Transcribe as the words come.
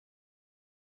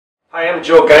Hi, I'm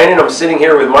Joe Guinan. I'm sitting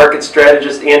here with market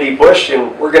strategist Andy Busch,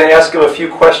 and we're going to ask him a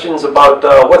few questions about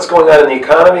what's going on in the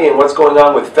economy and what's going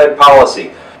on with Fed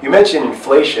policy. You mentioned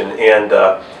inflation, and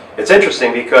it's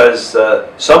interesting because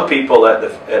some people at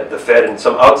the Fed and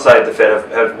some outside the Fed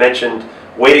have mentioned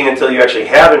waiting until you actually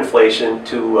have inflation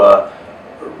to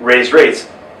raise rates.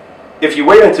 If you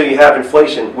wait until you have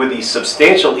inflation, with the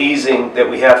substantial easing that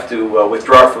we have to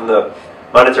withdraw from the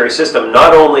monetary system,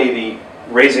 not only the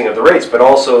raising of the rates, but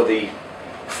also the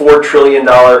 $4 trillion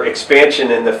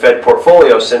expansion in the Fed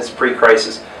portfolio since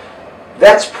pre-crisis,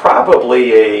 that's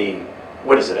probably a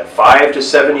 5 to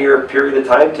 7 year period of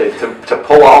time to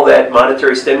pull all that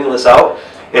monetary stimulus out.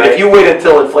 And if you wait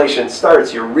until inflation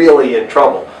starts, you're really in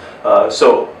trouble.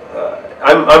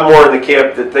 I'm more in the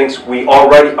camp that thinks we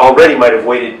already might have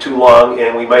waited too long,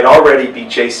 and we might already be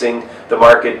chasing the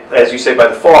market, as you say, by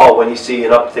the fall when you see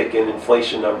an uptick in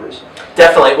inflation numbers.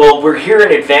 Definitely. Well, we're here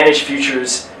in Advantage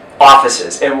Futures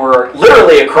offices, and we're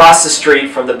literally across the street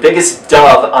from the biggest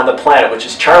dove on the planet, which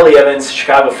is Charlie Evans,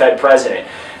 Chicago Fed president.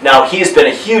 Now, he has been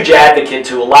a huge advocate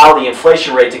to allow the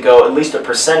inflation rate to go at least a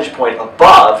percentage point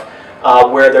above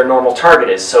where their normal target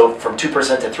is, so from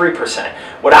 2% to 3%.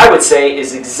 What I would say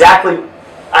is exactly,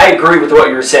 I agree with what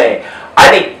you're saying. I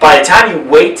think by the time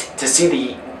you wait to see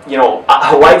the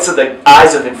whites of the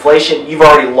eyes of inflation, you've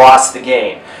already lost the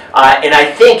game. And I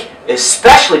think,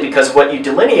 especially because of what you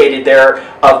delineated there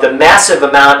of the massive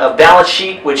amount of balance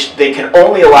sheet, which they can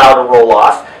only allow to roll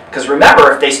off, because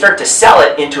remember, if they start to sell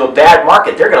it into a bad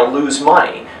market, they're going to lose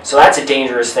money. So that's a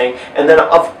dangerous thing. And then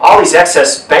of all these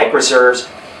excess bank reserves,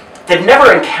 they've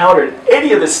never encountered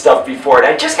any of this stuff before. And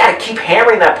I just got to keep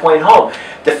hammering that point home.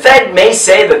 The Fed may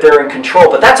say that they're in control,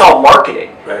 but that's all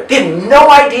marketing. Right. They have no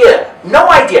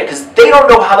idea, because they don't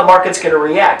know how the market's going to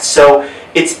react. So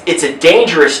it's a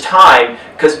dangerous time,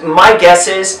 because my guess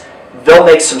is they'll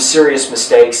make some serious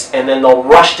mistakes, and then they'll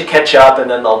rush to catch up, and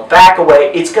then they'll back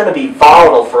away. It's going to be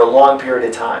volatile for a long period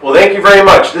of time. Well, thank you very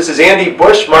much. This is Andy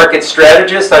Busch, market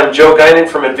strategist. I'm Joe Guinan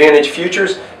from Advantage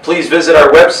Futures. Please visit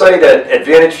our website at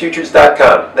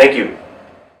advantagefutures.com. Thank you.